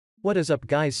What is up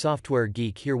guys,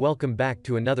 SoftwareGeek here, welcome back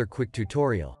to another quick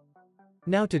tutorial.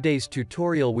 Now today's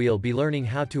tutorial we'll be learning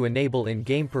how to enable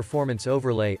in-game performance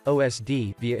overlay,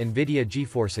 OSD, via Nvidia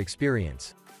GeForce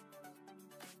Experience.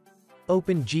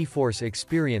 Open GeForce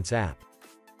Experience app.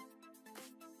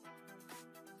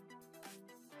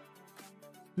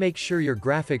 Make sure your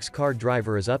graphics card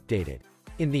driver is updated.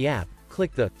 In the app,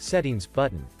 click the Settings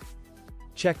button.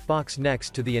 Check box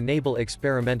next to the Enable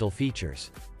Experimental Features.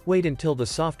 Wait until the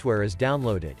software is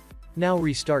downloaded. Now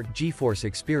restart GeForce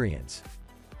Experience.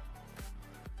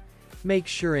 Make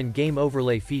sure in-game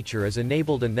overlay feature is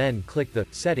enabled and then click the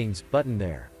Settings button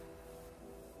there.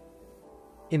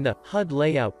 In the HUD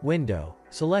layout window,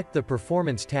 select the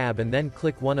Performance tab and then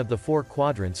click one of the four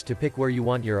quadrants to pick where you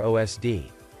want your OSD.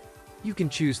 You can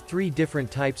choose three different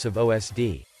types of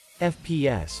OSD: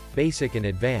 FPS, Basic and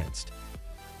Advanced.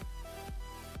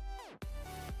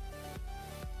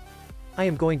 I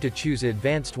am going to choose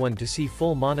Advanced one to see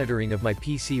full monitoring of my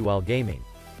PC while gaming.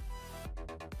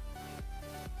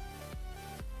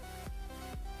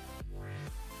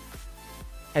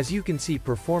 As you can see,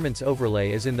 Performance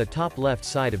Overlay is in the top left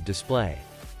side of display.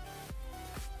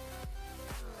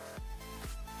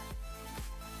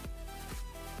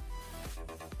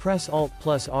 Press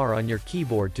Alt+R on your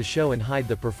keyboard to show and hide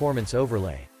the Performance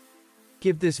Overlay.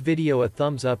 Give this video a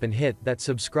thumbs up and hit that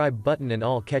subscribe button, and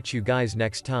I'll catch you guys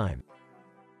next time.